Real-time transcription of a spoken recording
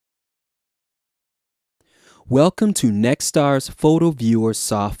Welcome to Nextar's Photo Viewer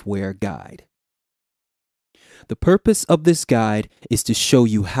Software Guide. The purpose of this guide is to show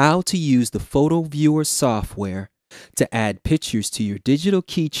you how to use the Photo Viewer software to add pictures to your digital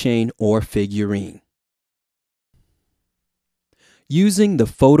keychain or figurine. Using the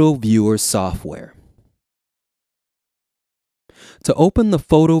Photo Viewer software. To open the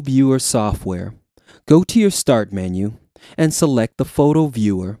Photo Viewer software, go to your Start menu and select the Photo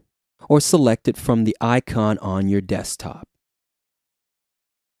Viewer, or select it from the icon on your desktop.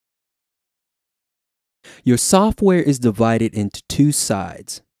 Your software is divided into two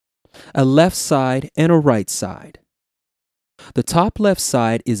sides, a left side and a right side. The top left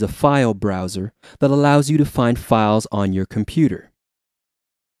side is a file browser that allows you to find files on your computer.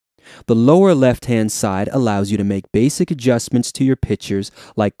 The lower left-hand side allows you to make basic adjustments to your pictures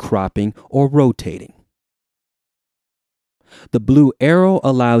like cropping or rotating. The blue arrow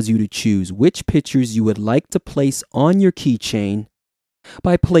allows you to choose which pictures you would like to place on your keychain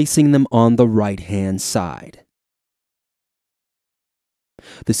by placing them on the right-hand side.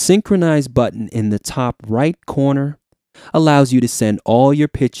 The Synchronize button in the top right corner allows you to send all your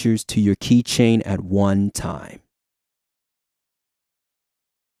pictures to your keychain at one time.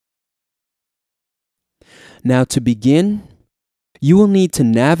 Now to begin, you will need to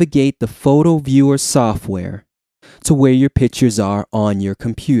navigate the Photo Viewer software to where your pictures are on your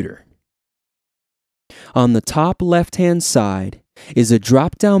computer. On the top left-hand side is a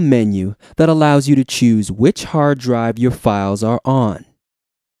drop-down menu that allows you to choose which hard drive your files are on.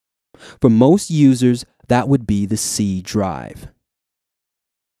 For most users, that would be the C drive.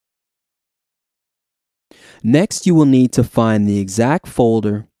 Next, you will need to find the exact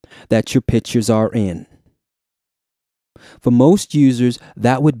folder that your pictures are in. For most users,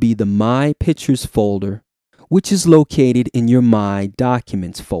 that would be the My Pictures folder, which is located in your My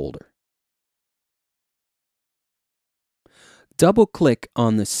Documents folder. Double-click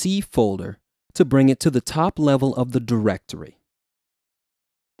on the C folder to bring it to the top level of the directory.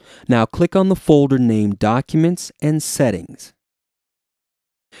 Now click on the folder named Documents and Settings.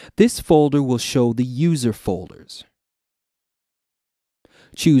 This folder will show the user folders.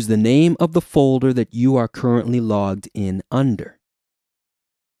 Choose the name of the folder that you are currently logged in under.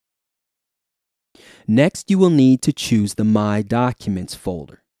 Next, you will need to choose the My Documents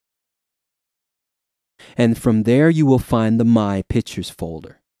folder. And from there, you will find the My Pictures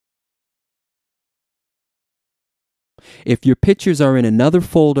folder. If your pictures are in another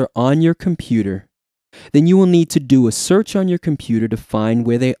folder on your computer, then you will need to do a search on your computer to find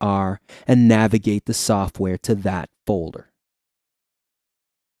where they are and navigate the software to that folder.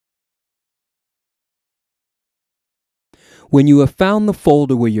 When you have found the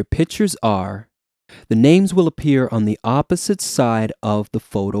folder where your pictures are, the names will appear on the opposite side of the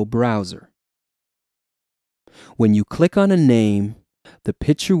photo browser. When you click on a name, the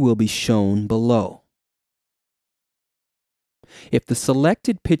picture will be shown below. If the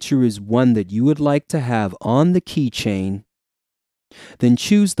selected picture is one that you would like to have on the keychain, then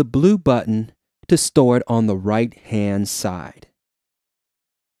choose the blue button to store it on the right-hand side.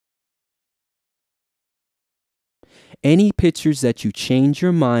 Any pictures that you change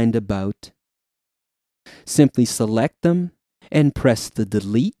your mind about, simply select them and press the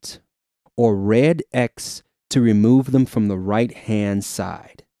Delete or red X to remove them from the right-hand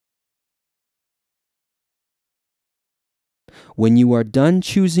side. When you are done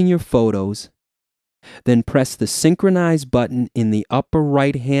choosing your photos, then press the Synchronize button in the upper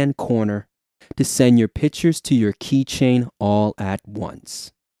right-hand corner to send your pictures to your keychain all at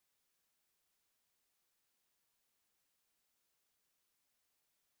once.